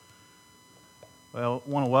Well, I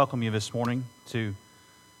want to welcome you this morning to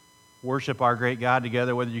worship our great God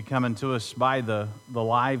together, whether you're coming to us by the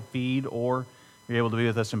live feed or you're able to be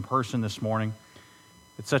with us in person this morning.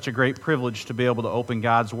 It's such a great privilege to be able to open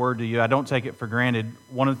God's Word to you. I don't take it for granted.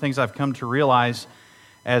 One of the things I've come to realize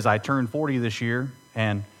as I turned 40 this year,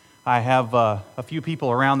 and I have a few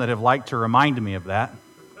people around that have liked to remind me of that.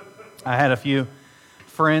 I had a few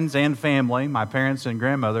friends and family, my parents and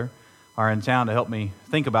grandmother, are in town to help me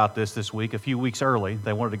think about this week, a few weeks early.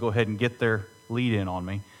 They wanted to go ahead and get their lead in on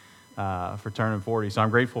me for turning 40. So I'm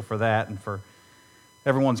grateful for that and for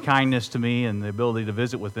everyone's kindness to me and the ability to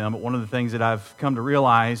visit with them. But one of the things that I've come to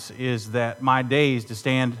realize is that my days to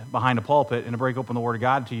stand behind a pulpit and to break open the Word of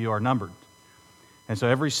God to you are numbered. And so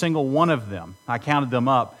every single one of them, I counted them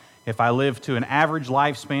up. If I lived to an average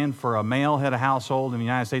lifespan for a male head of household in the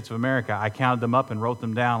United States of America, I counted them up and wrote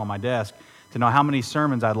them down on my desk to know how many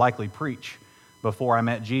sermons I'd likely preach before I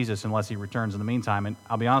met Jesus, unless He returns in the meantime. And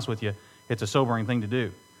I'll be honest with you, it's a sobering thing to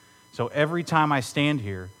do. So every time I stand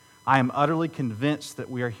here, I am utterly convinced that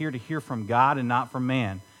we are here to hear from God and not from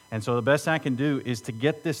man. And so the best I can do is to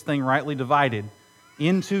get this thing rightly divided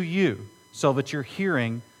into you so that you're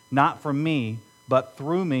hearing not from me, but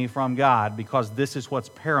through me from God, because this is what's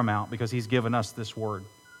paramount, because He's given us this Word.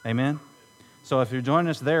 Amen? So if you're joining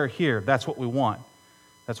us there or here, that's what we want.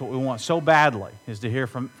 That's what we want so badly, is to hear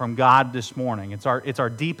from God this morning. It's our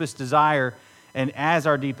deepest desire, and as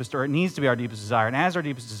our deepest, or it needs to be our deepest desire, and as our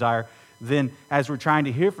deepest desire, then as we're trying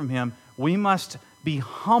to hear from Him, we must be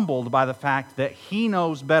humbled by the fact that He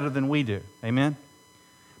knows better than we do. Amen?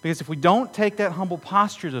 Because if we don't take that humble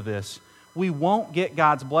posture to this, we won't get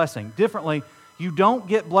God's blessing. Differently, you don't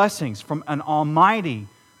get blessings from an almighty,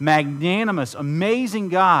 magnanimous, amazing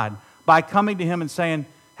God by coming to Him and saying,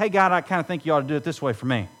 hey, God, I kind of think you ought to do it this way for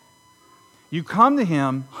me. You come to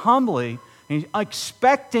Him humbly and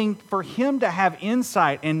expecting for Him to have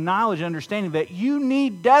insight and knowledge and understanding that you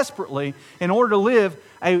need desperately in order to live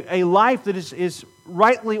a life that is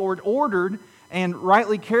rightly ordered and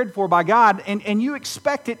rightly cared for by God. And you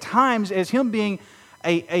expect at times, as Him being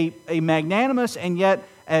a magnanimous and yet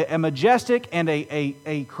a majestic and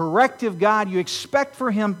a corrective God, you expect for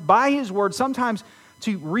Him by His Word sometimes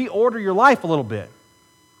to reorder your life a little bit.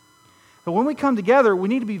 But when we come together, we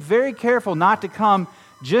need to be very careful not to come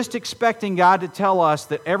just expecting God to tell us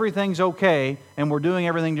that everything's okay and we're doing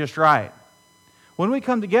everything just right. When we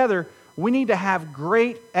come together, we need to have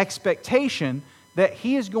great expectation that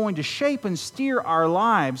He is going to shape and steer our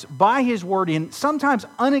lives by His Word in sometimes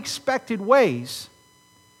unexpected ways,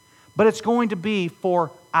 but it's going to be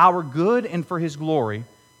for our good and for His glory,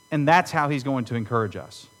 and that's how He's going to encourage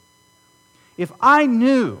us. If I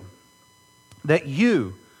knew that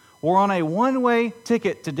you were on a one-way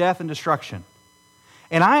ticket to death and destruction,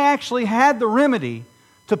 and I actually had the remedy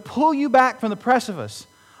to pull you back from the precipice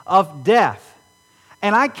of death,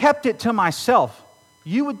 and I kept it to myself,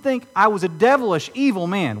 you would think I was a devilish, evil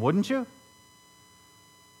man, wouldn't you?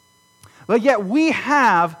 But yet we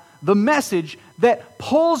have the message that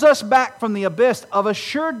pulls us back from the abyss of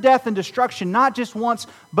assured death and destruction, not just once,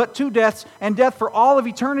 but two deaths, and death for all of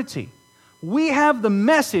eternity. We have the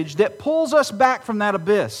message that pulls us back from that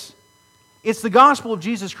abyss. It's the gospel of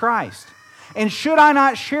Jesus Christ. And should I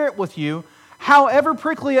not share it with you, however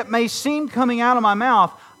prickly it may seem coming out of my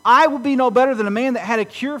mouth, I would be no better than a man that had a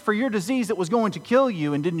cure for your disease that was going to kill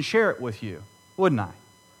you and didn't share it with you, wouldn't I?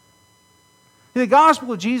 The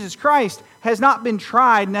gospel of Jesus Christ has not been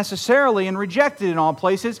tried necessarily and rejected in all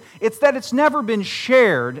places. It's that it's never been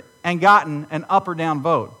shared and gotten an up or down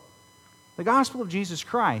vote. The gospel of Jesus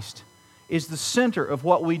Christ is the center of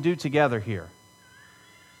what we do together here.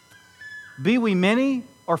 Be we many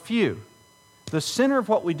or few, the center of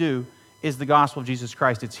what we do is the gospel of Jesus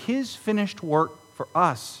Christ. It's His finished work for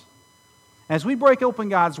us. As we break open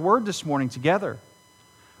God's Word this morning together,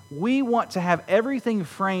 we want to have everything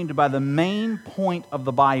framed by the main point of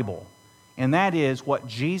the Bible, and that is what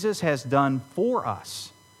Jesus has done for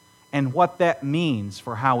us and what that means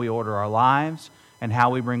for how we order our lives and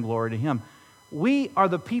how we bring glory to Him. We are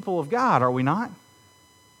the people of God, are we not?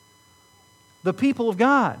 The people of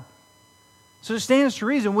God. So it stands to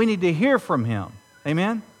reason we need to hear from Him.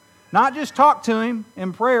 Amen? Not just talk to Him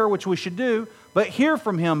in prayer, which we should do, but hear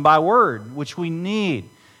from Him by word, which we need.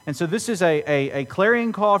 And so this is a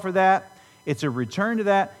clarion call for that. It's a return to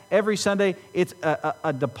that every Sunday. It's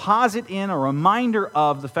a deposit in, a reminder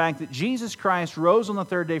of the fact that Jesus Christ rose on the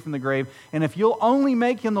third day from the grave. And if you'll only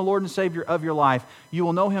make Him the Lord and Savior of your life, you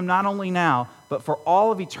will know Him not only now, but for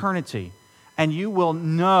all of eternity. And you will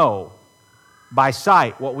know by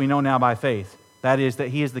sight what we know now by faith. That is, that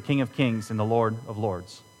He is the King of Kings and the Lord of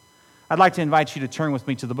Lords. I'd like to invite you to turn with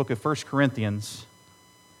me to the book of 1 Corinthians,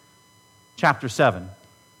 chapter 7.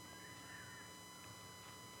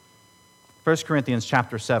 1 Corinthians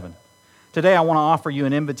chapter 7. Today I want to offer you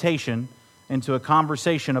an invitation into a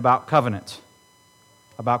conversation about covenant.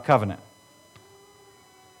 About covenant.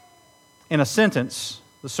 In a sentence,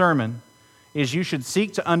 the sermon is you should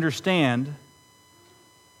seek to understand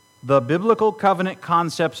the biblical covenant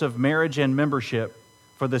concepts of marriage and membership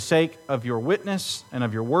for the sake of your witness and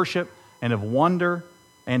of your worship and of wonder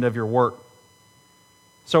and of your work.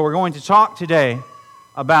 So we're going to talk today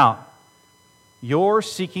about your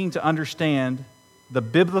seeking to understand the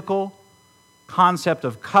biblical concept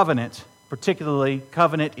of covenant, particularly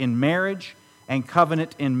covenant in marriage and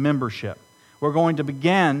covenant in membership. We're going to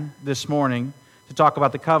begin this morning to talk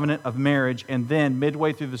about the covenant of marriage, and then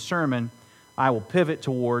midway through the sermon, I will pivot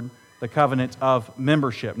toward the covenant of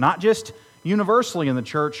membership, not just universally in the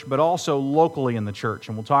church, but also locally in the church.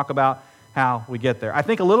 And we'll talk about how we get there. I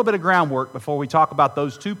think a little bit of groundwork before we talk about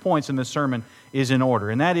those 2 points in this sermon is in order,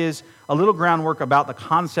 and that is a little groundwork about the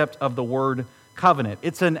concept of the word covenant.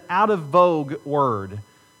 It's an out-of-vogue word,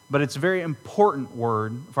 but it's a very important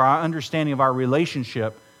word for our understanding of our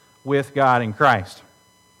relationship with God in Christ.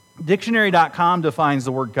 Dictionary.com defines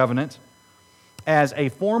the word covenant as a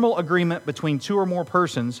formal agreement between 2 or more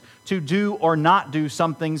persons to do or not do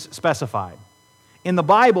something specified. In the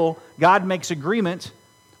Bible, God makes agreement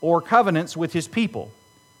or covenants with His people.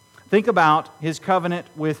 Think about His covenant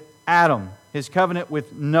with Adam, His covenant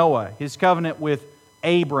with Noah, His covenant with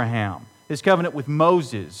Abraham, His covenant with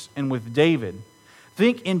Moses and with David.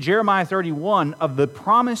 Think in Jeremiah 31 of the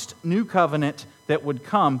promised new covenant that would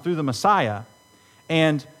come through the Messiah.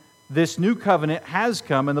 And this new covenant has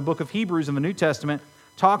come, and the book of Hebrews in the New Testament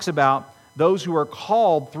talks about those who are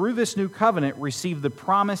called through this new covenant receive the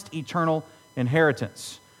promised eternal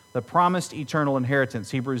inheritance. The promised eternal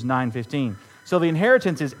inheritance, Hebrews 9:15. So the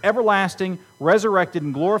inheritance is everlasting, resurrected,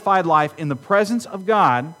 and glorified life in the presence of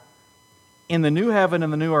God in the new heaven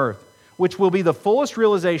and the new earth, which will be the fullest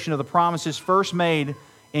realization of the promises first made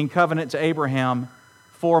in covenant to Abraham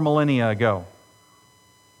 4 millennia ago.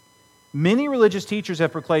 Many religious teachers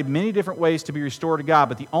have proclaimed many different ways to be restored to God,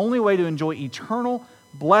 but the only way to enjoy eternal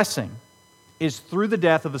blessing is through the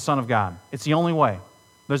death of the Son of God. It's the only way.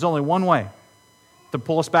 There's only one way to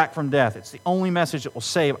pull us back from death. It's the only message that will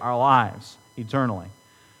save our lives eternally.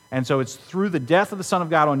 And so it's through the death of the Son of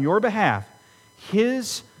God on your behalf,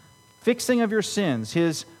 His fixing of your sins,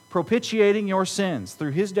 His propitiating your sins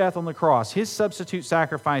through His death on the cross, His substitute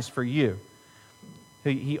sacrifice for you.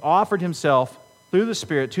 He offered Himself through the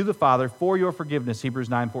Spirit to the Father for your forgiveness, Hebrews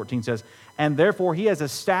 9:14 says, and therefore He has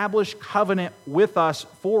established covenant with us,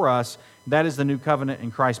 for us. That is the new covenant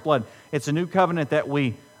in Christ's blood. It's a new covenant that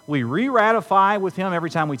we re-ratify with Him every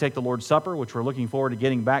time we take the Lord's Supper, which we're looking forward to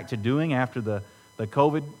getting back to doing after the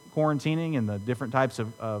COVID quarantining and the different types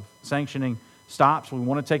of sanctioning stops. We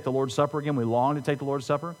want to take the Lord's Supper again. We long to take the Lord's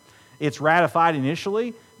Supper. It's ratified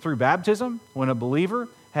initially through baptism. When a believer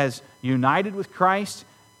has united with Christ,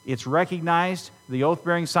 it's recognized. The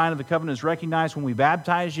oath-bearing sign of the covenant is recognized when we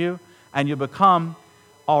baptize you, and you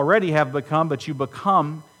already have become, but you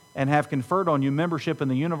become and have conferred on you membership in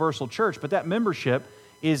the universal church. But that membership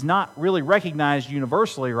is not really recognized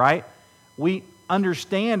universally, right? We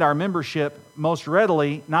understand our membership most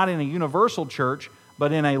readily, not in a universal church,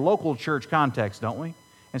 but in a local church context, don't we?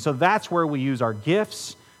 And so that's where we use our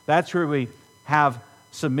gifts. That's where we have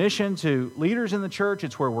submission to leaders in the church.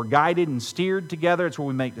 It's where we're guided and steered together. It's where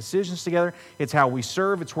we make decisions together. It's how we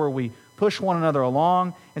serve. It's where we push one another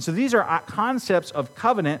along. And so these are concepts of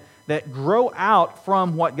covenant that grow out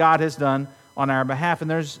from what God has done on our behalf.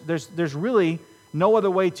 And there's really no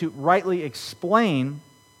other way to rightly explain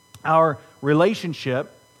our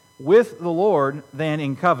relationship with the Lord than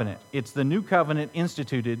in covenant. It's the new covenant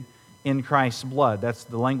instituted in Christ's blood. That's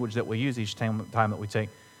the language that we use each time that we take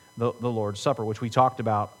the Lord's Supper, which we talked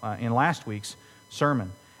about in last week's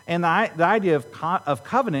sermon. And the idea of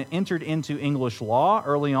covenant entered into English law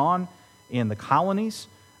early on in the colonies,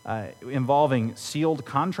 involving sealed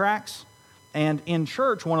contracts. And in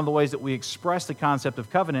church, one of the ways that we express the concept of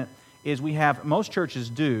covenant is most churches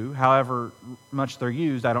do, however much they're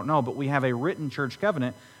used, I don't know, but we have a written church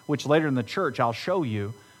covenant, which later in the church I'll show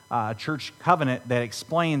you, a church covenant that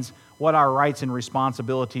explains what our rights and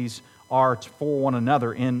responsibilities are for one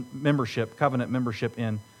another in membership, covenant membership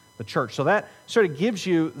in the church. So that sort of gives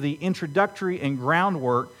you the introductory and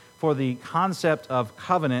groundwork for the concept of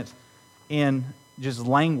covenant in just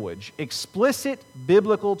language. Explicit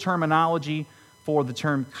biblical terminology for the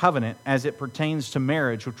term covenant as it pertains to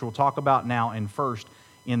marriage, which we'll talk about now in first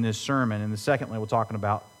in this sermon. And secondly, we're talking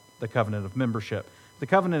about the covenant of membership. the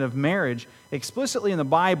covenant of marriage, explicitly in the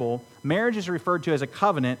Bible, marriage is referred to as a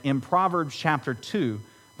covenant in Proverbs chapter 2,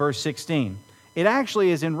 verse 16. It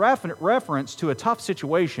actually is in reference to a tough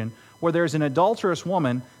situation where there's an adulterous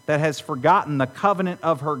woman that has forgotten the covenant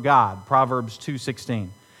of her God, Proverbs 2:16.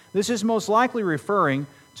 This is most likely referring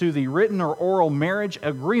to the written or oral marriage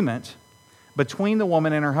agreement between the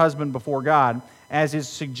woman and her husband before God, as is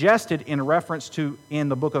suggested in reference to in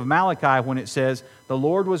the book of Malachi when it says, "The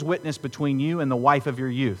Lord was witness between you and the wife of your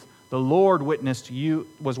youth." The Lord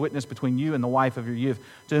was witness between you and the wife of your youth,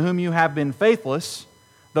 to whom you have been faithless,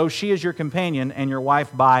 though she is your companion and your wife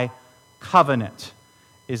by covenant,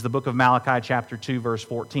 is the book of Malachi chapter 2, verse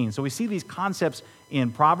 14. So we see these concepts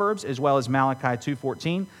in Proverbs as well as Malachi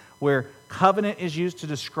 2:14, where covenant is used to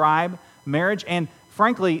describe marriage. And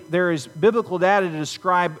frankly, there is biblical data to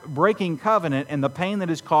describe breaking covenant and the pain that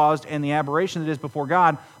is caused and the aberration that is before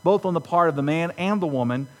God, both on the part of the man and the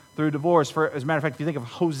woman through divorce. As a matter of fact, if you think of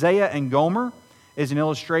Hosea and Gomer, is an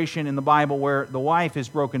illustration in the Bible where the wife has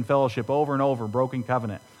broken fellowship over and over, broken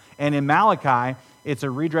covenant. And in Malachi, it's a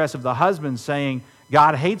redress of the husband saying,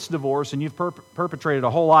 God hates divorce and you've perpetrated a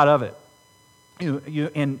whole lot of it.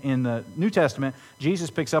 In the New Testament, Jesus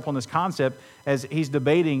picks up on this concept as he's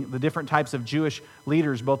debating the different types of Jewish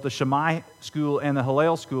leaders, both the Shammai school and the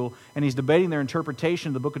Hillel school, and he's debating their interpretation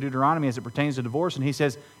of the book of Deuteronomy as it pertains to divorce, and he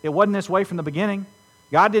says, it wasn't this way from the beginning.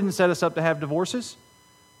 God didn't set us up to have divorces.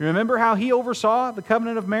 You remember how he oversaw the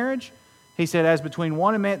covenant of marriage? He said, as between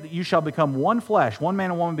one and man, you shall become one flesh. One man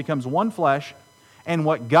and woman becomes one flesh, and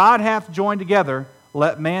what God hath joined together,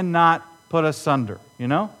 let man not put asunder. You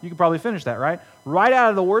know? You could probably finish that, right? Right out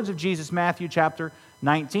of the words of Jesus, Matthew chapter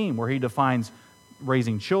 19, where he defines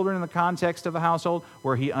raising children in the context of a household,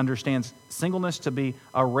 where he understands singleness to be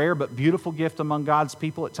a rare but beautiful gift among God's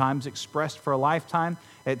people, at times expressed for a lifetime,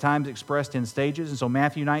 at times expressed in stages. And so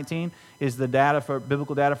Matthew 19 is the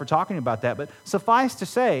biblical data for talking about that. But suffice to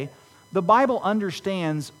say, the Bible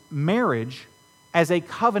understands marriage as a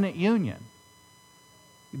covenant union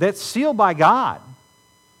that's sealed by God.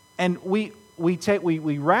 And we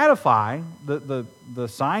ratify the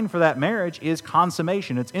sign for that marriage is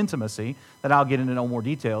consummation. It's intimacy that I'll get into no more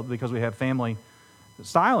detail because we have family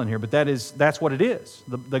style in here. But that's what it is.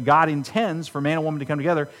 The God intends for man and woman to come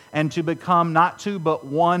together and to become not two but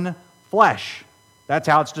one flesh. That's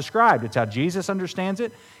how it's described. It's how Jesus understands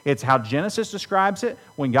it. It's how Genesis describes it.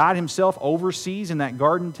 When God himself oversees in that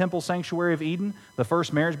garden temple sanctuary of Eden, the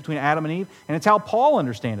first marriage between Adam and Eve. And it's how Paul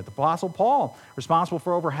understands it. The Apostle Paul, responsible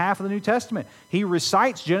for over half of the New Testament. He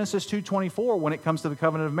recites Genesis 2:24 when it comes to the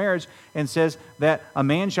covenant of marriage and says that a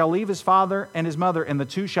man shall leave his father and his mother and the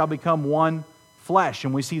two shall become one flesh.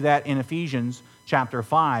 And we see that in Ephesians chapter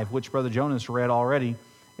 5, which Brother Jonas read already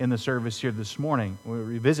in the service here this morning. We'll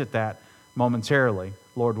revisit that momentarily,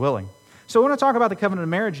 Lord willing. So we want to talk about the covenant of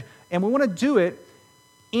marriage, and we want to do it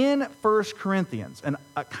in 1 Corinthians, and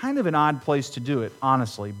a kind of an odd place to do it,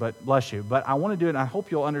 honestly, but bless you. But I want to do it, and I hope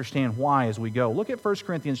you'll understand why as we go. Look at 1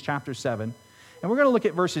 Corinthians chapter 7, and we're going to look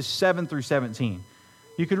at verses 7 through 17.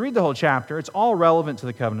 You could read the whole chapter. It's all relevant to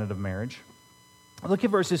the covenant of marriage. Look at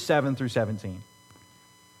verses 7 through 17.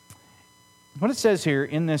 What it says here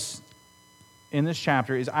in this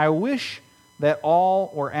chapter is, I wish that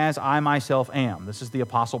all, or as I myself am. This is the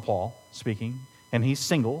Apostle Paul speaking, and he's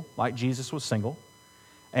single, like Jesus was single,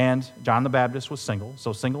 and John the Baptist was single.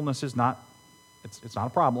 So singleness is not, it's not a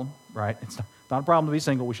problem, right? It's not a problem to be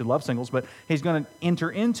single. We should love singles, but he's going to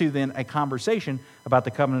enter into then a conversation about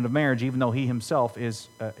the covenant of marriage, even though he himself is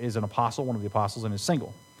an apostle, one of the apostles, and is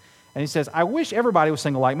single. And he says, I wish everybody was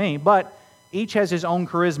single like me, but each has his own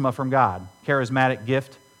charisma from God. Charismatic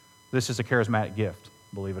gift. This is a charismatic gift.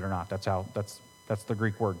 Believe it or not, that's the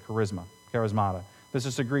Greek word, charisma, charismata. This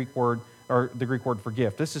is the Greek word, or the Greek word for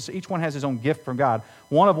gift. Each one has his own gift from God,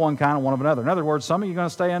 one of one kind and one of another. In other words, some of you are going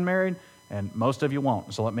to stay unmarried, and most of you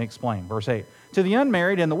won't. So let me explain. Verse 8, to the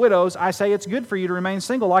unmarried and the widows, I say it's good for you to remain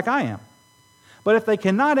single like I am. But if they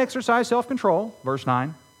cannot exercise self-control, verse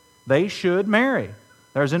 9, they should marry.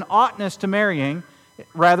 There's an oughtness to marrying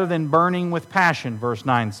rather than burning with passion, verse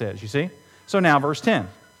 9 says. You see? So now, verse 10.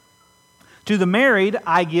 To the married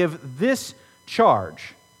I give this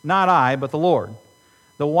charge, not I, but the Lord.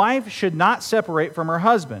 The wife should not separate from her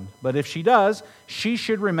husband, but if she does, she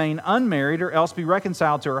should remain unmarried or else be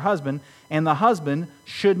reconciled to her husband, and the husband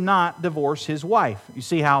should not divorce his wife. You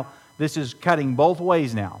see how this is cutting both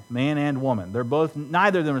ways now, man and woman.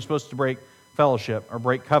 Neither of them are supposed to break fellowship or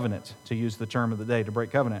break covenant, to use the term of the day, to break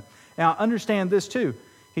covenant. Now understand this too.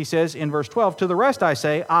 He says in verse 12, to the rest I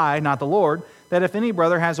say, I, not the Lord, that if any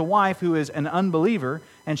brother has a wife who is an unbeliever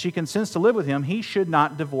and she consents to live with him, he should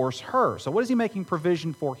not divorce her. So what is he making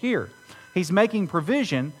provision for here? He's making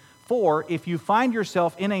provision for if you find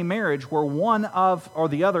yourself in a marriage where one of or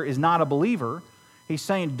the other is not a believer. He's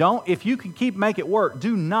saying, if you can make it work,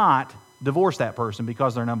 do not divorce that person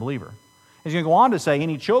because they're an unbeliever. He's going to go on to say,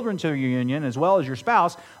 any children to your union, as well as your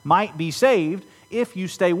spouse, might be saved if you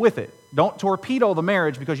stay with it. Don't torpedo the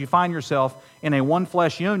marriage because you find yourself in a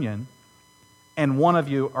one-flesh union and one of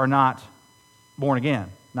you are not born again,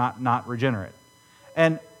 not regenerate.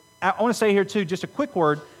 And I want to say here too, just a quick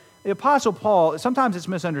word. The Apostle Paul, sometimes it's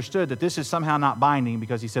misunderstood that this is somehow not binding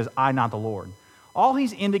because he says, I, not the Lord. All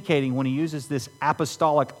he's indicating when he uses this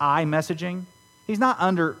apostolic I messaging, he's not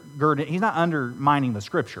undermining the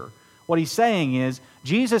Scripture. What he's saying is,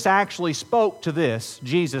 Jesus actually spoke to this,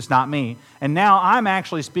 Jesus, not me, and now I'm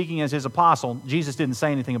actually speaking as his apostle. Jesus didn't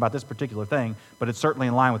say anything about this particular thing, but it's certainly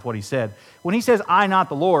in line with what he said. When he says, I, not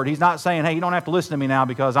the Lord, he's not saying, hey, you don't have to listen to me now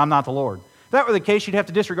because I'm not the Lord. If that were the case, you'd have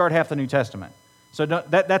to disregard half the New Testament. So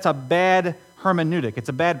that's a bad hermeneutic. It's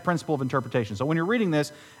a bad principle of interpretation. So when you're reading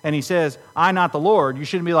this and he says, I, not the Lord, you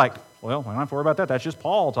shouldn't be like, well, I don't have to worry about that. That's just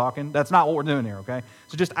Paul talking. That's not what we're doing here, okay?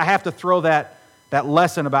 So I have to throw that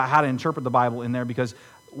lesson about how to interpret the Bible in there because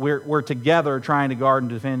we're together trying to guard and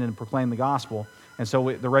defend and proclaim the gospel. And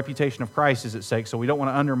so the reputation of Christ is at stake, so we don't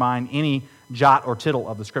want to undermine any jot or tittle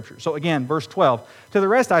of the Scripture. So again, verse 12, to the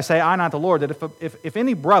rest I say, I, not the Lord, that if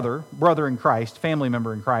any brother in Christ, family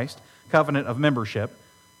member in Christ, covenant of membership,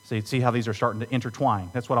 see how these are starting to intertwine.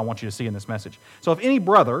 That's what I want you to see in this message. So if any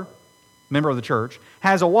brother, member of the church,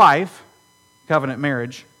 has a wife, covenant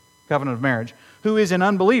of marriage, who is an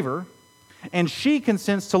unbeliever, and she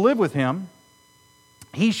consents to live with him,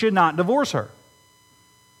 he should not divorce her.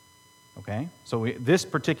 Okay? So this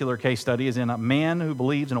particular case study is in a man who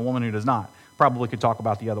believes and a woman who does not. Probably could talk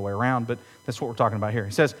about the other way around, but that's what we're talking about here.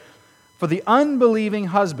 He says, for the unbelieving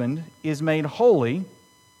husband is made holy.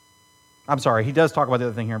 He does talk about the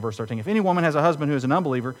other thing here in verse 13. If any woman has a husband who is an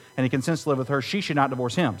unbeliever and he consents to live with her, she should not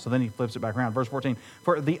divorce him. So then he flips it back around. Verse 14.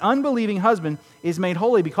 For the unbelieving husband is made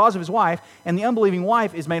holy because of his wife, and the unbelieving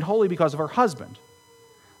wife is made holy because of her husband.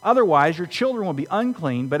 Otherwise, your children will be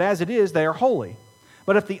unclean, but as it is, they are holy.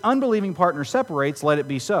 But if the unbelieving partner separates, let it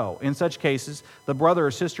be so. In such cases, the brother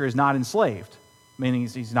or sister is not enslaved, meaning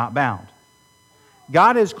he's not bound.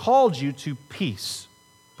 God has called you to peace.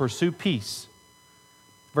 Pursue peace.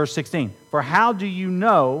 Verse 16, for how do you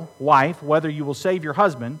know, wife, whether you will save your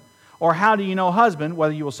husband, or how do you know, husband,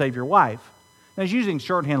 whether you will save your wife? Now, he's using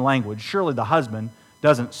shorthand language. Surely the husband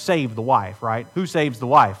doesn't save the wife, right? Who saves the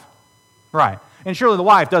wife? Right. And surely the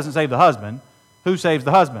wife doesn't save the husband. Who saves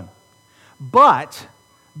the husband? But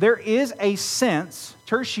there is a sense,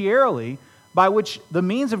 tertiarily, by which the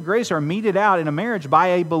means of grace are meted out in a marriage by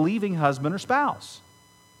a believing husband or spouse.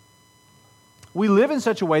 We live in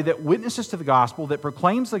such a way that witnesses to the gospel, that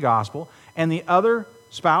proclaims the gospel, and the other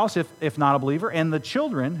spouse, if not a believer, and the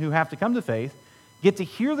children who have to come to faith, get to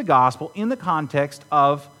hear the gospel in the context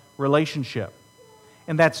of relationship.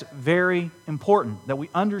 And that's very important, that we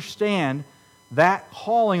understand that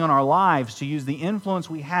calling on our lives to use the influence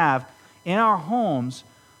we have in our homes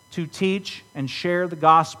to teach and share the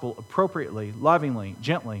gospel appropriately, lovingly,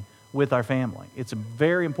 gently with our family. It's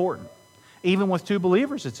very important. Even with two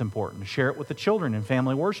believers, it's important to share it with the children in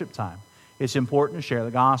family worship time. It's important to share the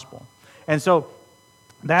gospel. And so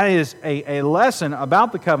that is a lesson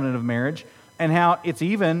about the covenant of marriage and how it's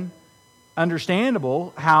even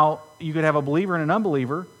understandable how you could have a believer and an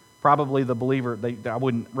unbeliever. Probably the believer, I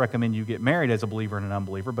wouldn't recommend you get married as a believer and an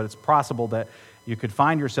unbeliever, but it's possible that you could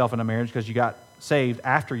find yourself in a marriage because you got saved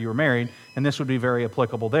after you were married, and this would be very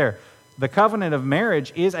applicable there. The covenant of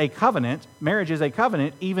marriage is a covenant. Marriage is a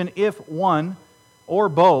covenant even if one or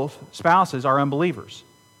both spouses are unbelievers.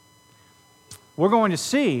 We're going to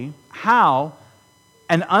see how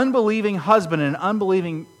an unbelieving husband and an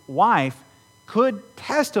unbelieving wife could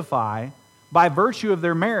testify by virtue of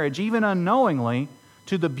their marriage, even unknowingly,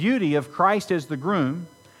 to the beauty of Christ as the groom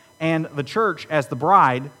and the church as the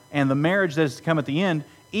bride and the marriage that is to come at the end,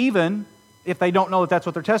 even if they don't know that that's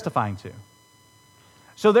what they're testifying to.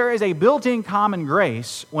 So there is a built-in common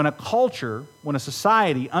grace when a culture, when a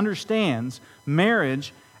society understands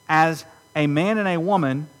marriage as a man and a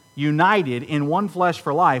woman united in one flesh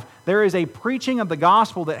for life. There is a preaching of the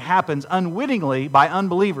gospel that happens unwittingly by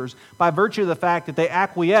unbelievers by virtue of the fact that they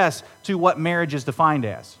acquiesce to what marriage is defined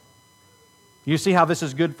as. You see how this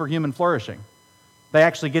is good for human flourishing. They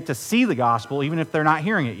actually get to see the gospel even if they're not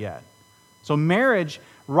hearing it yet. So marriage,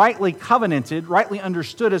 rightly covenanted, rightly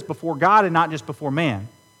understood as before God and not just before man.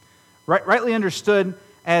 Rightly understood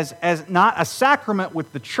as not a sacrament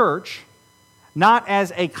with the church, not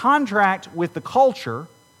as a contract with the culture,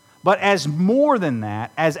 but as more than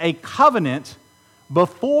that, as a covenant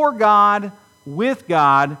before God, with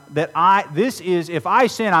God, that if I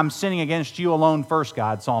sin, I'm sinning against you alone first,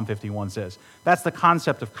 God, Psalm 51 says. That's the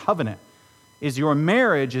concept of covenant, is your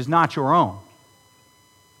marriage is not your own.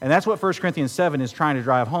 And that's what 1 Corinthians 7 is trying to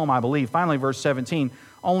drive home, I believe. Finally, verse 17,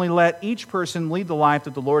 only let each person lead the life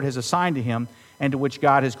that the Lord has assigned to him and to which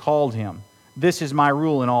God has called him. This is my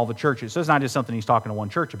rule in all the churches. So it's not just something he's talking to one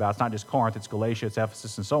church about. It's not just Corinth, it's Galatia, it's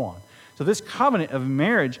Ephesus, and so on. So this covenant of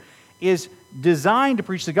marriage is designed to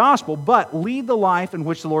preach the gospel, but lead the life in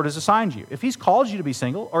which the Lord has assigned you. If he's called you to be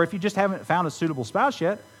single, or if you just haven't found a suitable spouse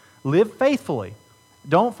yet, live faithfully.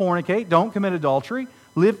 Don't fornicate, don't commit adultery.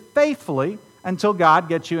 Live faithfully until God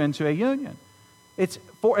gets you into a union. It's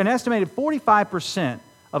for an estimated 45%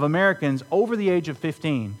 of Americans over the age of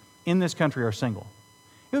 15 in this country are single.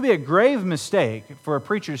 It would be a grave mistake for a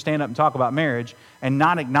preacher to stand up and talk about marriage and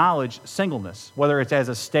not acknowledge singleness, whether it's as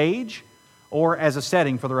a stage or as a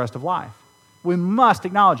setting for the rest of life. We must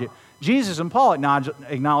acknowledge it. Jesus and Paul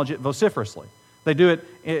acknowledge it vociferously. They do it,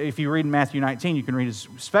 if you read in Matthew 19, you can read his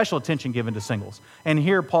special attention given to singles. And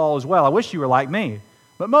here Paul as well. I wish you were like me,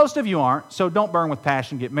 but most of you aren't, so don't burn with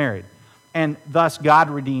passion, get married. And thus God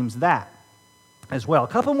redeems that as well. A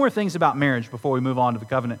couple more things about marriage before we move on to the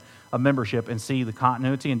covenant of membership and see the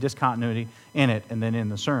continuity and discontinuity in it and then in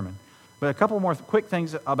the sermon. But a couple more quick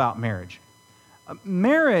things about marriage.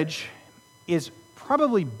 Marriage is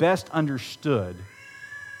probably best understood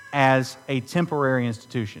as a temporary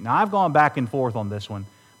institution. Now, I've gone back and forth on this one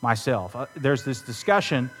myself. There's this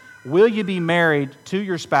discussion, will you be married to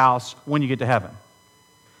your spouse when you get to heaven?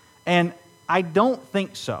 And I don't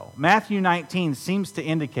think so. Matthew 22 seems to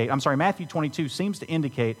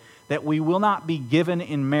indicate that we will not be given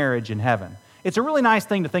in marriage in heaven. It's a really nice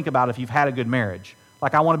thing to think about if you've had a good marriage.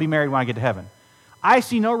 Like, I want to be married when I get to heaven. I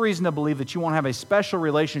see no reason to believe that you won't have a special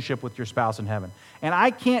relationship with your spouse in heaven. And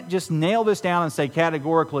I can't just nail this down and say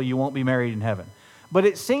categorically you won't be married in heaven. But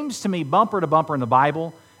it seems to me, bumper to bumper in the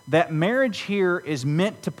Bible, that marriage here is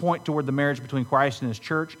meant to point toward the marriage between Christ and His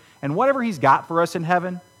church. And whatever He's got for us in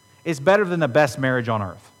heaven is better than the best marriage on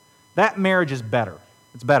earth. That marriage is better.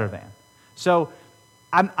 It's better than. So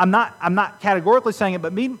I'm not categorically saying it,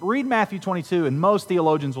 but read Matthew 22, and most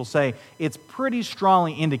theologians will say it's pretty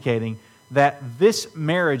strongly indicating that this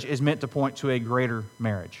marriage is meant to point to a greater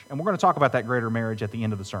marriage. And we're going to talk about that greater marriage at the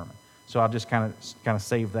end of the sermon. So I'll just kind of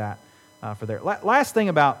save that for there. Last thing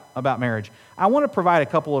about marriage, I want to provide a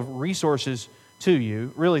couple of resources to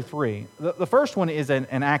you, really three. The first one is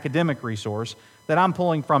an academic resource that I'm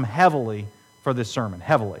pulling from heavily for this sermon,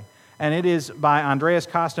 heavily. And it is by Andreas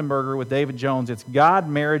Kostenberger with David Jones. It's God,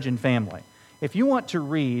 Marriage, and Family. If you want to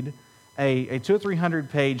read a 200 or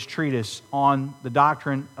 300 page treatise on the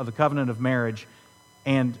doctrine of the covenant of marriage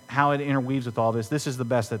and how it interweaves with all this, this is the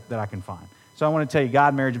best that I can find. So I want to tell you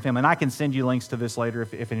God, Marriage, and Family, and I can send you links to this later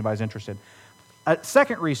if anybody's interested. A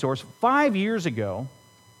second resource, 5 years ago,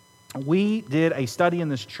 we did a study in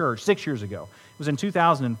this church, 6 years ago. It was in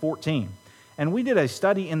 2014. And we did a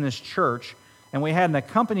study in this church, and we had an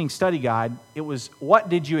accompanying study guide. It was What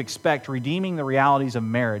Did You Expect? Redeeming the Realities of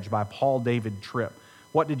Marriage by Paul David Tripp.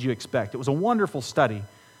 What did you expect? It was a wonderful study.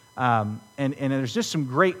 And there's just some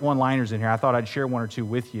great one-liners in here. I thought I'd share one or two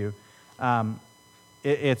with you.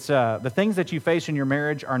 It's the things that you face in your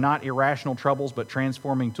marriage are not irrational troubles, but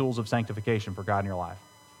transforming tools of sanctification for God in your life.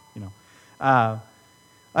 You know,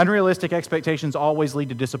 unrealistic expectations always lead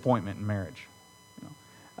to disappointment in marriage. You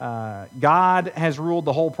know, God has ruled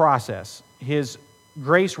the whole process. His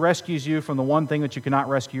grace rescues you from the one thing that you cannot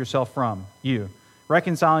rescue yourself from, you.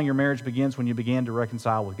 Reconciling your marriage begins when you begin to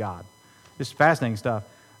reconcile with God. This is fascinating stuff.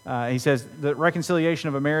 He says the reconciliation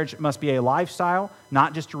of a marriage must be a lifestyle,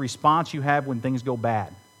 not just a response you have when things go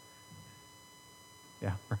bad.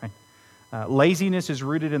 Yeah, right. Laziness is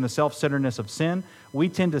rooted in the self-centeredness of sin. We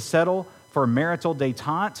tend to settle for marital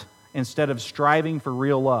détente instead of striving for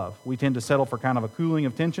real love. We tend to settle for kind of a cooling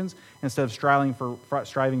of tensions instead of striving for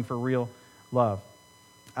real love.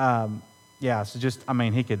 So just, I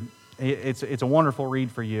mean, it's a wonderful read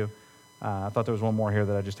for you. I thought there was one more here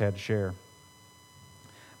that I just had to share.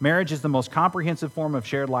 Marriage is the most comprehensive form of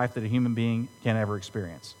shared life that a human being can ever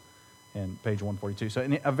experience. In page 142.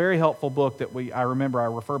 So a very helpful book that I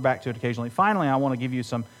refer back to it occasionally. Finally, I want to give you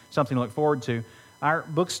something to look forward to. Our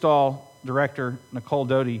bookstall director, Nicole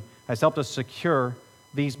Doty, has helped us secure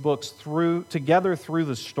these books Together Through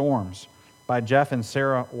the Storms by Jeff and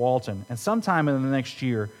Sarah Walton. And sometime in the next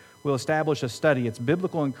year, we'll establish a study. It's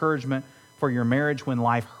biblical encouragement for your marriage when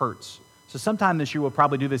life hurts. So sometime this year we'll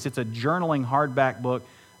probably do this. It's a journaling hardback book,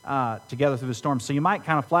 Together Through the Storm. So you might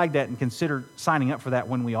kind of flag that and consider signing up for that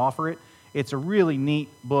when we offer it. It's a really neat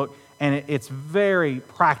book. And it's very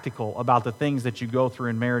practical about the things that you go through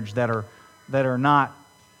in marriage that are not,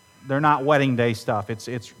 they're not wedding day stuff.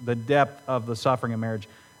 It's the depth of the suffering of marriage.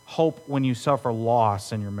 Hope when you suffer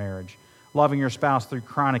loss in your marriage. Loving your spouse through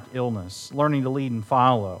chronic illness. Learning to lead and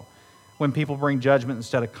follow. When people bring judgment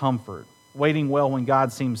instead of comfort. Waiting well when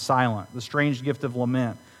God seems silent. The strange gift of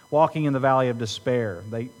lament. Walking in the valley of despair.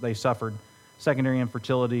 They suffered secondary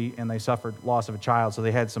infertility and they suffered loss of a child. So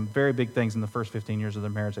they had some very big things in the first 15 years of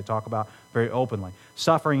their marriage they talk about very openly.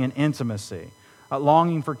 Suffering in intimacy.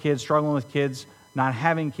 Longing for kids, struggling with kids, not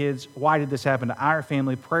having kids. Why did this happen to our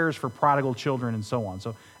family? Prayers for prodigal children and so on.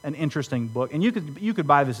 So an interesting book. And you could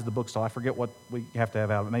buy this at the bookstall. I forget what we have to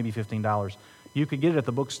have out of it, maybe $15. You could get it at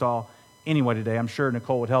the bookstall anyway today. I'm sure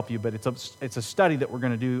Nicole would help you, but it's a study that we're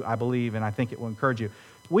going to do, I believe, and I think it will encourage you.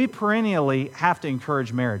 We perennially have to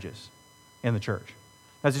encourage marriages in the church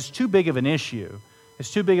because it's too big of an issue.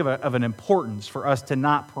 It's too big of an importance for us to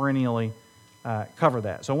not perennially cover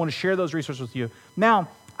that. So I want to share those resources with you. Now,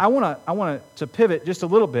 I want to pivot just a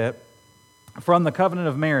little bit from the covenant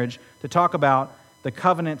of marriage to talk about the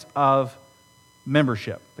covenant of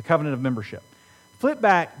membership. The covenant of membership. Flip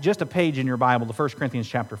back just a page in your Bible to 1 Corinthians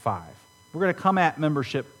chapter 5. We're going to come at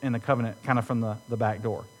membership in the covenant kind of from the back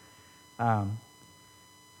door. 1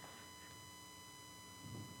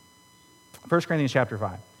 Corinthians chapter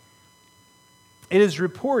 5. It is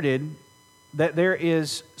reported that there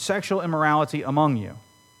is sexual immorality among you.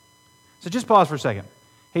 So just pause for a second.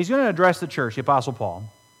 He's going to address the church, the Apostle Paul,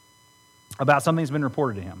 about something that's been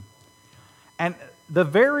reported to him. And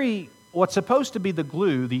what's supposed to be the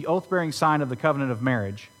glue, the oath-bearing sign of the covenant of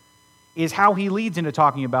marriage, is how he leads into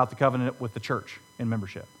talking about the covenant with the church in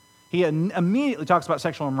membership. He immediately talks about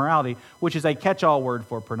sexual immorality, which is a catch-all word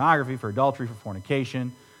for pornography, for adultery, for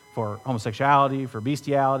fornication, for homosexuality, for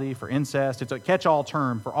bestiality, for incest. It's a catch-all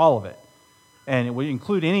term for all of it. And it would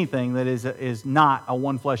include anything that is not a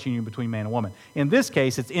one-flesh union between man and woman. In this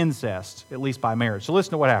case, it's incest, at least by marriage. So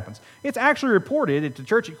listen to what happens. It's actually reported at the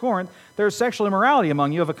church at Corinth, there's sexual immorality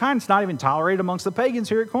among you of a kind that's not even tolerated amongst the pagans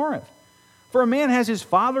here at Corinth. For a man has his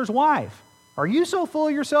father's wife. Are you so full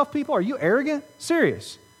of yourself, people? Are you arrogant?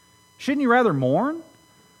 Serious. Shouldn't you rather mourn?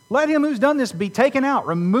 Let him who's done this be taken out,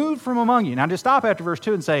 removed from among you. Now just stop after verse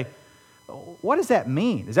 2 and say, what does that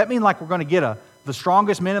mean? Does that mean like we're going to get the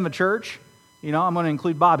strongest men in the church? You know, I'm going to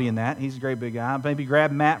include Bobby in that. He's a great big guy. Maybe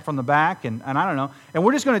grab Matt from the back, and I don't know. And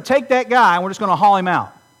we're just going to take that guy, and we're just going to haul him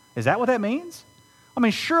out. Is that what that means? I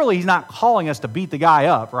mean, surely he's not calling us to beat the guy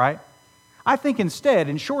up, right? I think instead,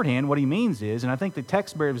 in shorthand, what he means is, and I think the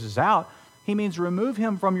text bears this out, he means remove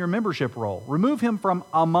him from your membership role. Remove him from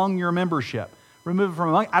among your membership. Remove him from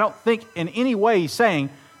among. I don't think in any way he's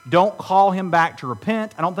saying, don't call him back to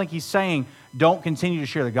repent. I don't think he's saying, don't continue to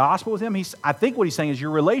share the gospel with him. I think what he's saying is your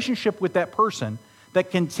relationship with that person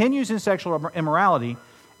that continues in sexual immorality,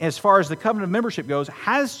 as far as the covenant of membership goes,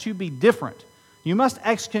 has to be different. You must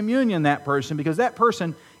excommunion that person because that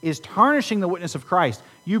person is tarnishing the witness of Christ.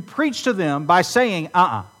 You preach to them by saying,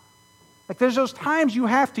 Like there's those times you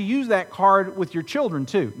have to use that card with your children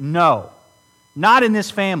too. No. Not in this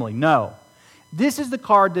family, no. This is the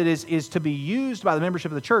card that is to be used by the membership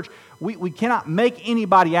of the church. We cannot make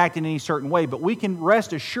anybody act in any certain way, but we can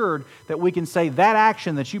rest assured that we can say that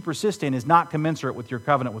action that you persist in is not commensurate with your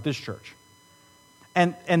covenant with this church.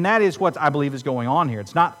 And that is what I believe is going on here.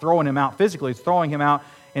 It's not throwing him out physically, it's throwing him out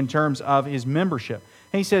in terms of his membership.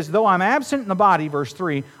 And he says, though I'm absent in the body, verse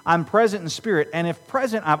 3, I'm present in spirit, and if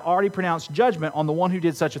present, I've already pronounced judgment on the one who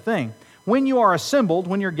did such a thing. When you are assembled,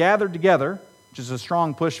 when you're gathered together, which is a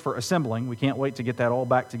strong push for assembling. We can't wait to get that all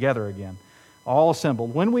back together again. All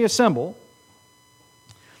assembled. When we assemble,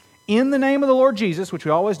 in the name of the Lord Jesus, which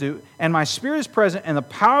we always do, and my spirit is present, and the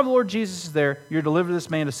power of the Lord Jesus is there, you're delivered this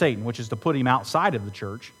man to Satan, which is to put him outside of the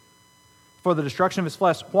church, for the destruction of his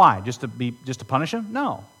flesh. Why? Just to punish him?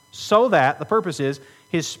 No. So that, the purpose is,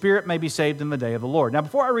 his spirit may be saved in the day of the Lord. Now,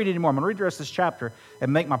 before I read anymore, I'm going to read the rest of this chapter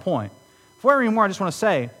and make my point. Before I read anymore, I just want to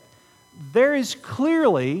say, there is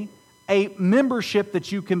clearly a membership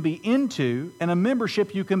that you can be into and a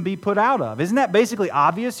membership you can be put out of. Isn't that basically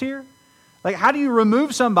obvious here? Like, how do you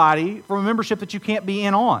remove somebody from a membership that you can't be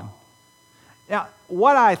in on? Now,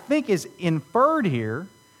 what I think is inferred here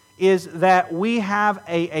is that we have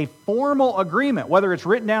a formal agreement, whether it's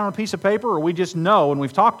written down on a piece of paper or we just know and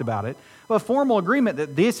we've talked about it, but a formal agreement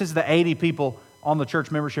that this is the 80 people on the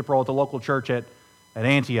church membership roll at the local church at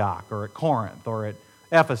Antioch or at Corinth or at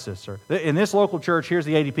Ephesus, or in this local church, here's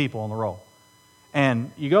the 80 people on the roll.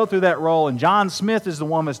 And you go through that role, and John Smith is the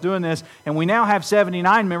one that's doing this, and we now have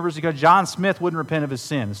 79 members because John Smith wouldn't repent of his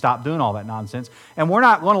sin and stop doing all that nonsense. And we're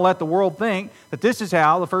not going to let the world think that this is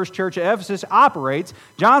how the first church of Ephesus operates.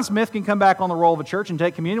 John Smith can come back on the roll of a church and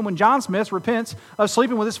take communion when John Smith repents of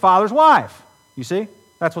sleeping with his father's wife. You see?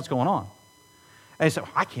 That's what's going on. And you say,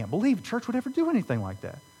 I can't believe a church would ever do anything like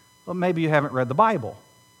that. Well, maybe you haven't read the Bible.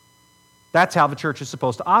 That's how the church is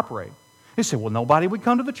supposed to operate. You say, well, nobody would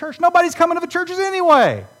come to the church. Nobody's coming to the churches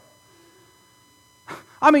anyway.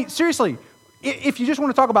 I mean, seriously, if you just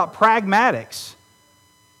want to talk about pragmatics,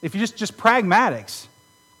 if you just pragmatics,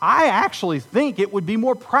 I actually think it would be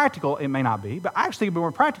more practical. It may not be, but I actually think it would be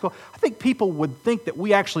more practical. I think people would think that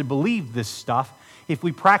we actually believe this stuff if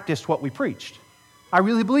we practiced what we preached. I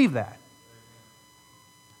really believe that.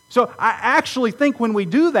 So I actually think when we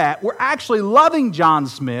do that, we're actually loving John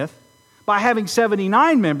Smith by having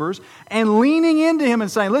 79 members and leaning into him and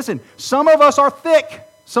saying, listen, some of us are thick.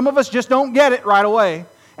 Some of us just don't get it right away.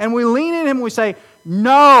 And we lean into him and we say,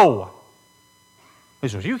 no. He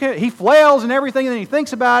says, he flails and everything, and then he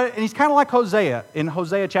thinks about it, and he's kind of like Hosea in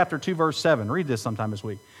Hosea chapter 2, verse 7. Read this sometime this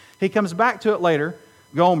week. He comes back to it later.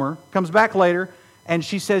 Gomer comes back later, and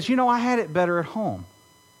she says, I had it better at home.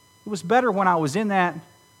 It was better when I was in that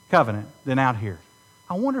covenant than out here.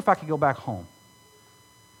 I wonder if I could go back home.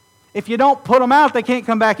 If you don't put them out, they can't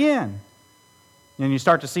come back in. And you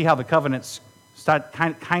start to see how the covenants start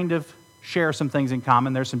kind of share some things in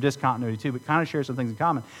common. There's some discontinuity too, but kind of share some things in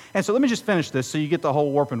common. And so let me just finish this so you get the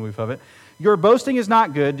whole warp and woof of it. Your boasting is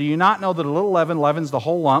not good. Do you not know that a little leaven leavens the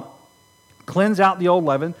whole lump? Cleanse out the old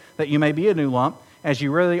leaven, that you may be a new lump, as you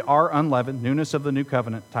really are unleavened, newness of the new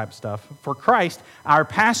covenant type stuff. For Christ, our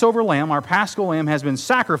Passover lamb, our Paschal lamb, has been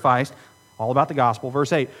sacrificed. All about the gospel.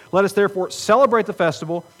 Verse 8, let us therefore celebrate the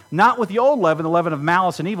festival, not with the old leaven, the leaven of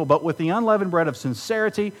malice and evil, but with the unleavened bread of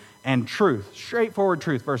sincerity and truth. Straightforward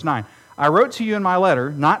truth. Verse 9, I wrote to you in my letter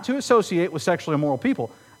not to associate with sexually immoral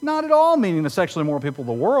people. Not at all meaning the sexually immoral people of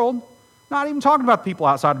the world. Not even talking about people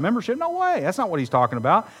outside of membership. No way. That's not what he's talking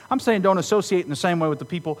about. I'm saying don't associate in the same way with the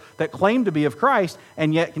people that claim to be of Christ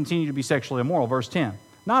and yet continue to be sexually immoral. Verse 10.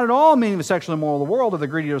 Not at all meaning the sexually immoral of the world, or the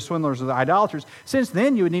greedy, or the swindlers, or the idolaters. Since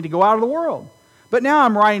then, you would need to go out of the world. But now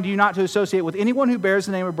I'm writing to you not to associate with anyone who bears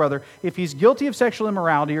the name of brother if he's guilty of sexual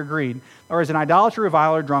immorality or greed, or is an idolater,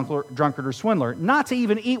 reviler, drunkard, or swindler, not to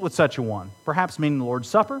even eat with such a one, perhaps meaning the Lord's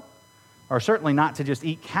Supper, or certainly not to just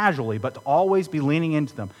eat casually, but to always be leaning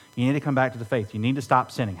into them. You need to come back to the faith. You need to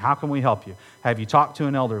stop sinning. How can we help you? Have you talked to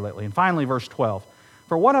an elder lately? And finally, verse 12.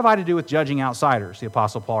 For what have I to do with judging outsiders? The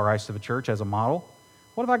Apostle Paul writes to the church as a model.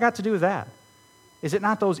 What have I got to do with that? Is it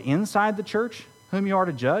not those inside the church whom you are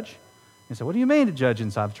to judge? And so what do you mean to judge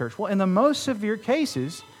inside the church? Well, in the most severe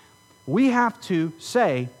cases, we have to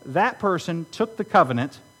say that person took the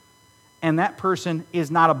covenant and that person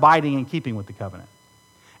is not abiding in keeping with the covenant.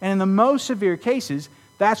 And in the most severe cases,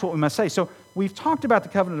 that's what we must say. So we've talked about the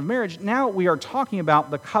covenant of marriage. Now we are talking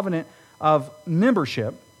about the covenant of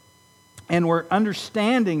membership. And we're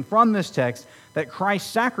understanding from this text that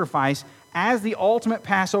Christ's sacrifice as the ultimate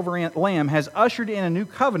Passover lamb has ushered in a new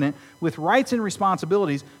covenant with rights and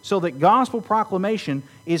responsibilities so that gospel proclamation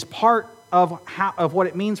is part of what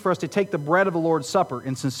it means for us to take the bread of the Lord's Supper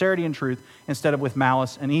in sincerity and truth instead of with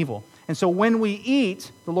malice and evil. And so when we eat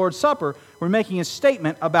the Lord's Supper, we're making a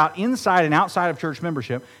statement about inside and outside of church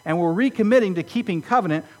membership, and we're recommitting to keeping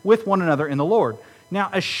covenant with one another in the Lord. Now,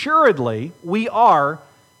 assuredly, we are,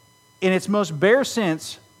 in its most bare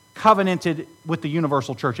sense, covenanted with the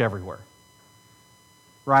universal church everywhere.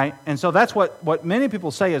 Right? And so that's what many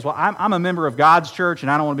people say is, well, I'm a member of God's church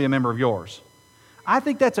and I don't want to be a member of yours. I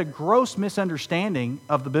think that's a gross misunderstanding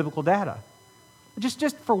of the biblical data.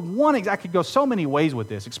 Just for one, I could go so many ways with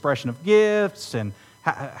this. Expression of gifts and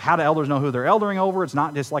how do elders know who they're eldering over. It's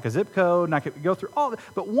not just like a zip code, and I could go through all that.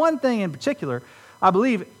 But one thing in particular, I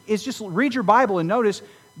believe, is just read your Bible and notice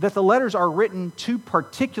that the letters are written to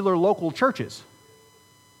particular local churches.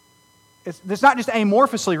 It's not just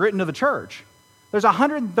amorphously written to the church. There's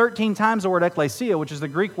 113 times the word ekklesia, which is the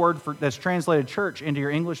Greek word that's translated church into your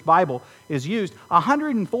English Bible, is used.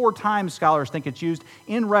 104 times scholars think it's used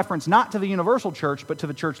in reference not to the universal church, but to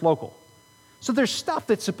the church local. So there's stuff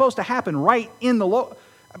that's supposed to happen right in the local.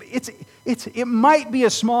 I mean, it might be a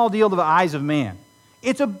small deal to the eyes of man.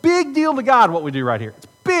 It's a big deal to God what we do right here. It's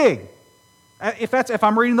big, if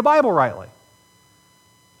I'm reading the Bible rightly.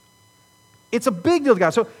 It's a big deal to God.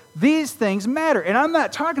 So these things matter. And I'm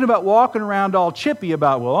not talking about walking around all chippy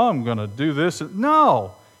about, well, I'm going to do this.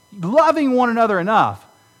 No. Loving one another enough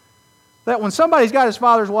that when somebody's got his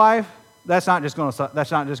father's wife, that's not just going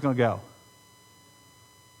to go.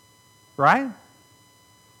 Right?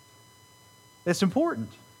 It's important.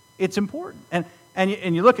 It's important.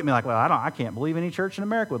 And you look at me like, well, I can't believe any church in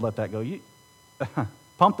America would let that go. You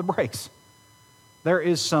pump the brakes. There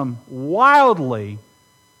is some wildly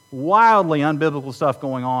unbiblical stuff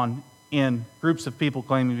going on in groups of people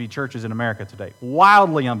claiming to be churches in America today.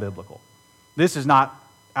 Wildly unbiblical. This is not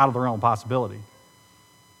out of the realm of possibility.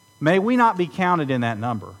 May we not be counted in that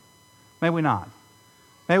number. May we not.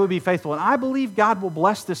 May we be faithful. And I believe God will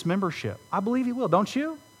bless this membership. I believe He will, don't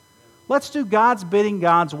you? Let's do God's bidding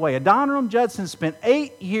God's way. Adoniram Judson spent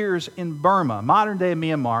 8 years in Burma, modern-day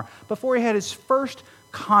Myanmar, before he had his first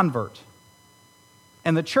convert.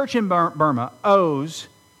 And the church in Burma owes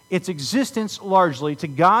its existence largely to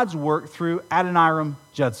God's work through Adoniram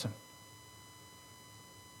Judson.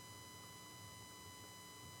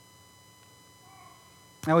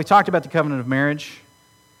 Now, we talked about the covenant of marriage.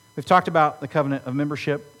 We've talked about the covenant of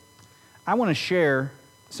membership. I want to share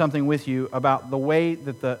something with you about the way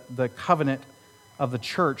that the covenant of the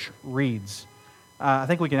church reads. I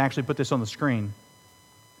think we can actually put this on the screen.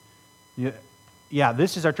 Yeah,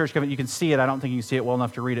 this is our church covenant. You can see it. I don't think you can see it well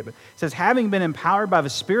enough to read it. But it says, having been empowered by the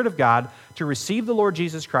Spirit of God to receive the Lord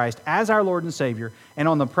Jesus Christ as our Lord and Savior, and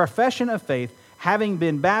on the profession of faith, having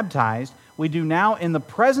been baptized, we do now in the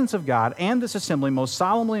presence of God and this assembly most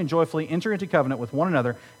solemnly and joyfully enter into covenant with one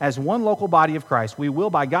another as one local body of Christ. We will,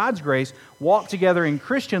 by God's grace, walk together in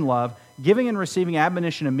Christian love, giving and receiving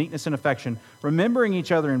admonition and meekness and affection, remembering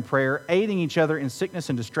each other in prayer, aiding each other in sickness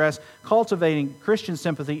and distress, cultivating Christian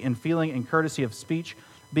sympathy and feeling and courtesy of speech,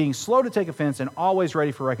 being slow to take offense and always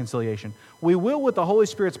ready for reconciliation. We will, with the Holy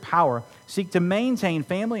Spirit's power, seek to maintain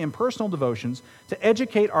family and personal devotions, to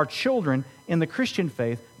educate our children in the Christian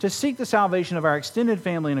faith, to seek the salvation of our extended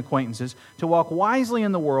family and acquaintances, to walk wisely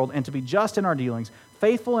in the world and to be just in our dealings,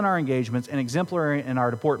 faithful in our engagements, and exemplary in our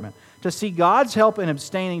deportment, to see God's help in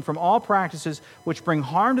abstaining from all practices which bring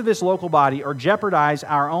harm to this local body or jeopardize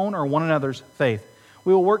our own or one another's faith.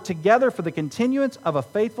 We will work together for the continuance of a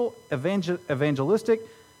faithful evangelical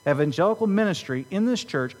ministry in this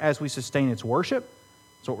church as we sustain its worship.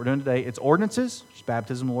 That's what we're doing today. Its ordinances, which is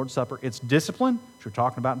baptism, the Lord's Supper. Its discipline, which we're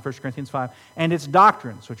talking about in 1 Corinthians 5. And its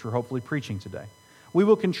doctrines, which we're hopefully preaching today. We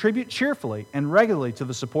will contribute cheerfully and regularly to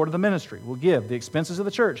the support of the ministry. We'll give the expenses of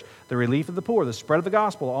the church, the relief of the poor, the spread of the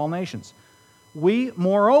gospel to all nations. We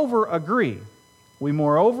moreover agree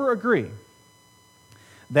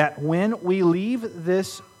that when we leave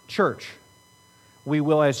this church, we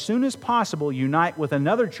will as soon as possible unite with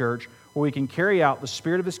another church where we can carry out the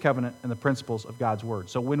spirit of His covenant and the principles of God's Word.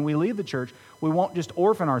 So when we leave the church, we won't just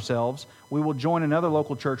orphan ourselves. We will join another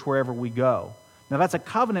local church wherever we go. Now that's a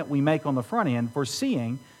covenant we make on the front end,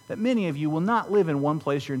 foreseeing that many of you will not live in one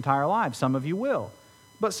place your entire lives. Some of you will,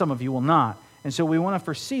 but some of you will not. And so we want to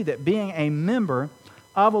foresee that being a member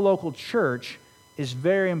of a local church is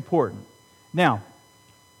very important. Now,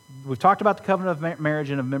 we've talked about the covenant of marriage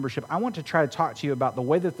and of membership. I want to try to talk to you about the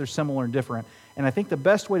way that they're similar and different. And I think the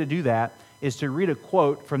best way to do that is to read a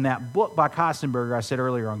quote from that book by Kostenberger I said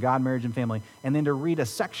earlier on God, Marriage, and Family, and then to read a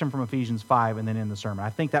section from Ephesians 5 and then end the sermon. I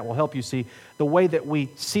think that will help you see the way that we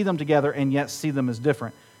see them together and yet see them as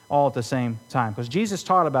different all at the same time. Because Jesus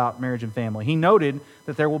taught about marriage and family. He noted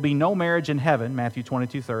that there will be no marriage in heaven, Matthew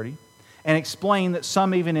 22:30, and explained that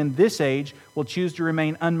some even in this age will choose to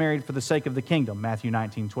remain unmarried for the sake of the kingdom, Matthew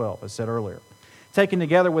 19:12, as said earlier. Taken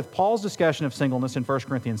together with Paul's discussion of singleness in 1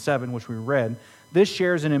 Corinthians 7, which we read, this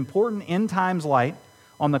shares an important end times light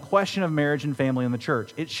on the question of marriage and family in the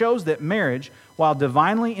church. It shows that marriage, while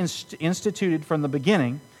divinely instituted from the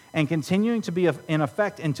beginning and continuing to be in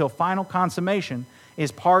effect until final consummation,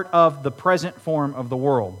 is part of the present form of the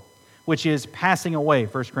world, which is passing away,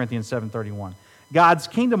 1 Corinthians 7:31. God's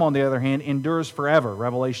kingdom, on the other hand, endures forever,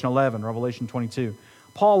 Revelation 11, Revelation 22.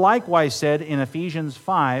 Paul likewise said in Ephesians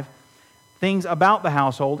 5 things about the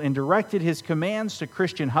household and directed his commands to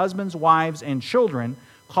Christian husbands, wives, and children,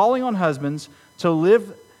 calling on husbands to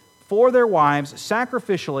live for their wives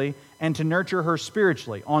sacrificially and to nurture her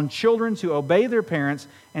spiritually, on children to obey their parents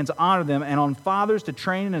and to honor them, and on fathers to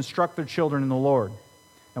train and instruct their children in the Lord.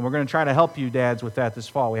 And we're going to try to help you, dads, with that this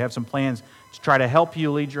fall. We have some plans to try to help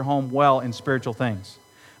you lead your home well in spiritual things.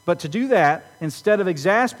 But to do that, instead of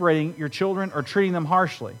exasperating your children or treating them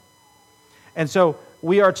harshly. And so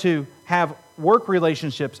we are to have work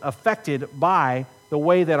relationships affected by the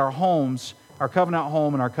way that our homes, our covenant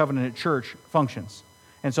home and our covenant church functions.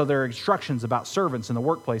 And so there are instructions about servants in the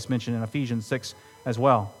workplace mentioned in Ephesians 6 as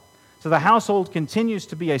well. So the household continues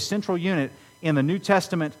to be a central unit in the New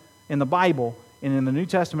Testament, in the Bible, and in the New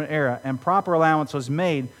Testament era, and proper allowance was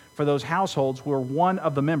made for those households where one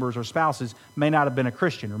of the members or spouses may not have been a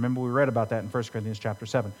Christian. Remember, we read about that in 1 Corinthians chapter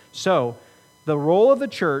 7. So The role of the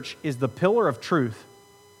church is the pillar of truth,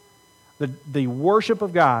 the worship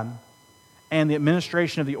of God, and the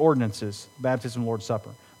administration of the ordinances, baptism, Lord's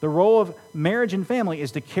Supper. The role of marriage and family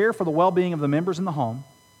is to care for the well-being of the members in the home.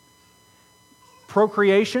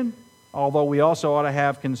 Procreation, although we also ought to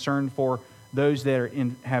have concern for those that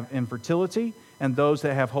have infertility and those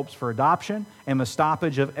that have hopes for adoption, and the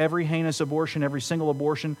stoppage of every heinous abortion, every single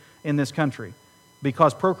abortion in this country,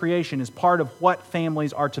 because procreation is part of what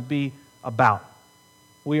families are to be about.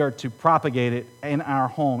 We are to propagate it in our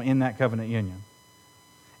home in that covenant union.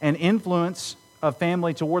 And influence of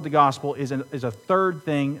family toward the gospel is a third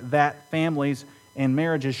thing that families and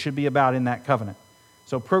marriages should be about in that covenant.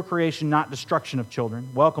 So procreation, not destruction of children,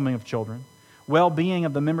 welcoming of children, well-being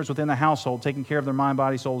of the members within the household, taking care of their mind,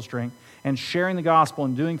 body, soul, strength, and sharing the gospel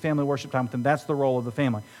and doing family worship time with them. That's the role of the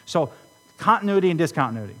family. So continuity and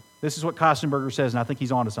discontinuity. This is what Kostenberger says, and I think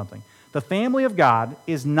he's onto something. The family of God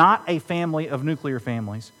is not a family of nuclear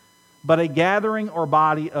families, but a gathering or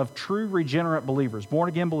body of true regenerate believers,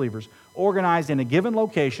 born-again believers, organized in a given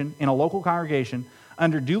location, in a local congregation,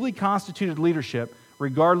 under duly constituted leadership,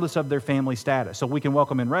 regardless of their family status. So we can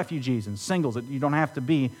welcome in refugees and singles. You don't have to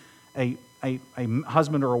be a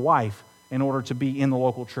husband or a wife in order to be in the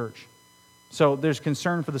local church. So there's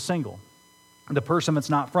concern for the single, the person that's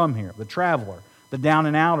not from here, the traveler, the down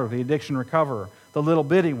and outer, the addiction recoverer, the little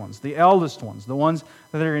bitty ones, the eldest ones, the ones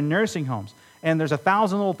that are in nursing homes. And there's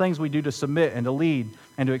 1,000 little things we do to submit and to lead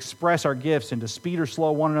and to express our gifts and to speed or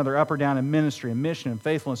slow one another up or down in ministry and mission and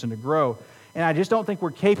faithfulness and to grow. And I just don't think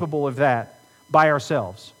we're capable of that by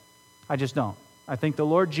ourselves. I just don't. I think the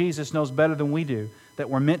Lord Jesus knows better than we do that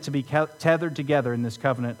we're meant to be tethered together in this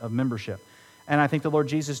covenant of membership. And I think the Lord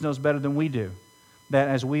Jesus knows better than we do that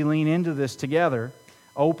as we lean into this together,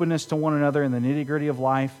 openness to one another in the nitty-gritty of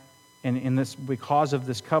life, and in this, because of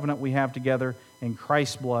this covenant we have together in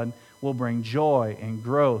Christ's blood, will bring joy and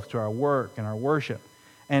growth to our work and our worship.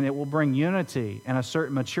 And it will bring unity and a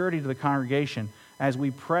certain maturity to the congregation as we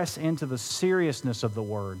press into the seriousness of the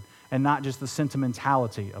Word and not just the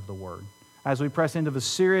sentimentality of the Word. As we press into the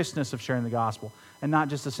seriousness of sharing the gospel and not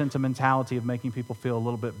just the sentimentality of making people feel a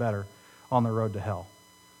little bit better on the road to hell.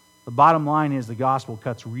 The bottom line is the gospel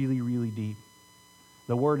cuts really, really deep.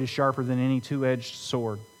 The Word is sharper than any two-edged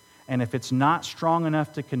sword. And if it's not strong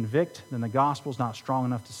enough to convict, then the gospel's not strong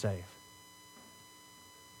enough to save.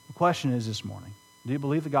 The question is this morning, do you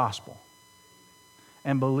believe the gospel?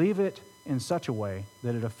 And believe it in such a way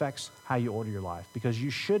that it affects how you order your life. Because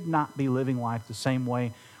you should not be living life the same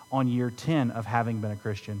way on year 10 of having been a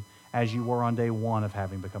Christian as you were on day 1 of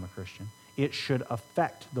having become a Christian. It should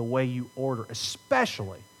affect the way you order,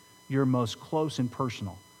 especially your most close and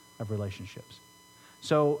personal of relationships.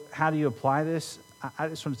 So how do you apply this? I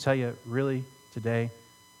just want to tell you, really, today,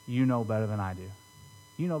 you know better than I do.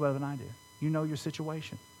 You know better than I do. You know your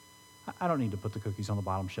situation. I don't need to put the cookies on the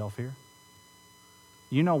bottom shelf here.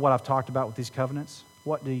 You know what I've talked about with these covenants.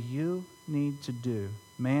 What do you need to do?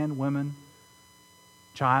 Man, women,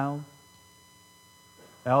 child,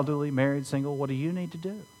 elderly, married, single, what do you need to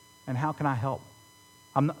do? And how can I help?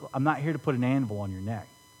 I'm not here to put an anvil on your neck.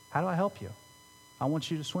 How do I help you? I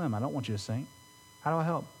want you to swim. I don't want you to sink. How do I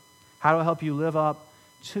help? How do I help you live up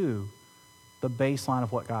to the baseline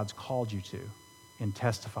of what God's called you to in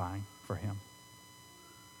testifying for Him?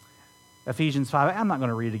 Ephesians 5, I'm not going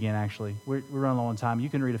to read it again, actually. We're running low on time. You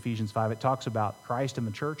can read Ephesians 5. It talks about Christ and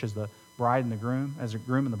the church as the bride and the groom, as a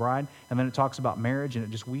groom and the bride. And then it talks about marriage, and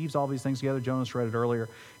it just weaves all these things together. Jonas read it earlier.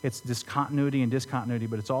 It's discontinuity and discontinuity,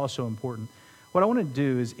 but it's also important. What I want to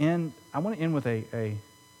do is I want to end with a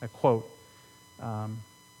quote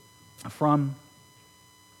from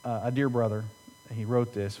a dear brother. He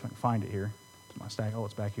wrote this. If I can find it here. It's my stack. Oh,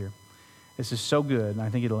 it's back here. This is so good, and I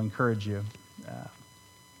think it'll encourage you.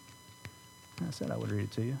 I said I would read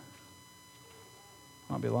it to you.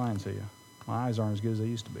 I'll be lying to you. My eyes aren't as good as they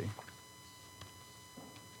used to be.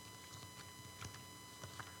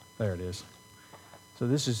 There it is. So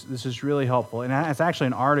this is really helpful. And it's actually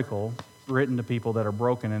an article written to people that are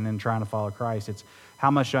broken and then trying to follow Christ. It's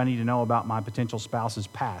how much do I need to know about my potential spouse's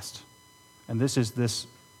past? And this is this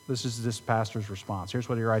pastor's response. Here's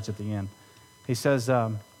what he writes at the end. He says,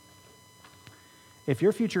 if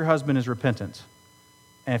your future husband is repentant,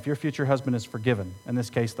 and if your future husband is forgiven, in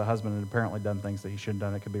this case the husband had apparently done things that he shouldn't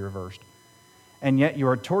have done, it could be reversed, and yet you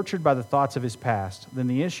are tortured by the thoughts of his past, then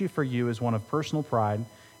the issue for you is one of personal pride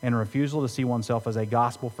and a refusal to see oneself as a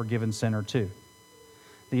gospel-forgiven sinner too.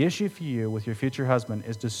 The issue for you with your future husband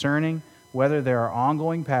is discerning whether there are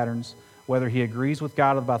ongoing patterns, whether he agrees with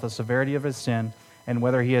God about the severity of his sin, and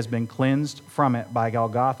whether he has been cleansed from it by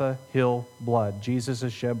Golgotha Hill blood,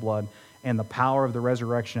 Jesus' shed blood, and the power of the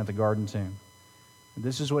resurrection at the garden tomb.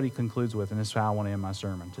 This is what he concludes with, and this is how I want to end my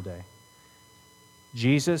sermon today.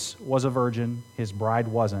 Jesus was a virgin, his bride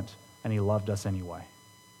wasn't, and he loved us anyway.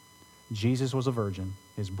 Jesus was a virgin,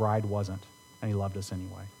 his bride wasn't, and he loved us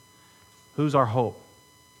anyway. Who's our hope?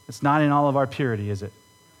 It's not in all of our purity, is it?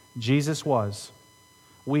 Jesus was.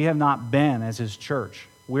 We have not been as his church.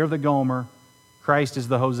 We're the Gomer. Christ is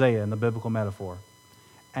the Hosea in the biblical metaphor.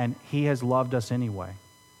 And he has loved us anyway.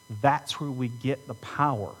 That's where we get the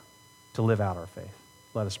power to live out our faith.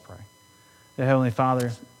 Let us pray. Dear Heavenly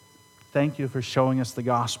Father, thank you for showing us the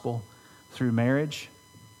gospel through marriage.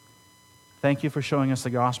 Thank you for showing us the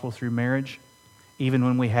gospel through marriage, even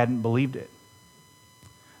when we hadn't believed it.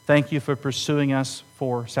 Thank you for pursuing us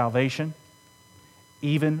for salvation,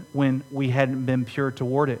 even when we hadn't been pure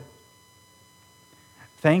toward it.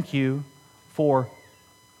 Thank you for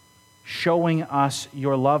showing us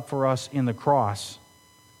your love for us in the cross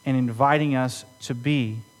and inviting us to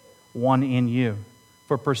be one in you,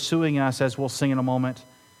 for pursuing us, as we'll sing in a moment,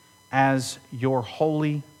 as your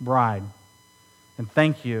holy bride. And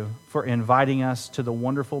thank you for inviting us to the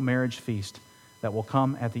wonderful marriage feast that will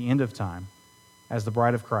come at the end of time as the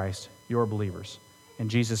bride of Christ, your believers. In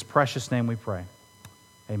Jesus' precious name we pray.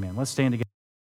 Amen. Let's stand together.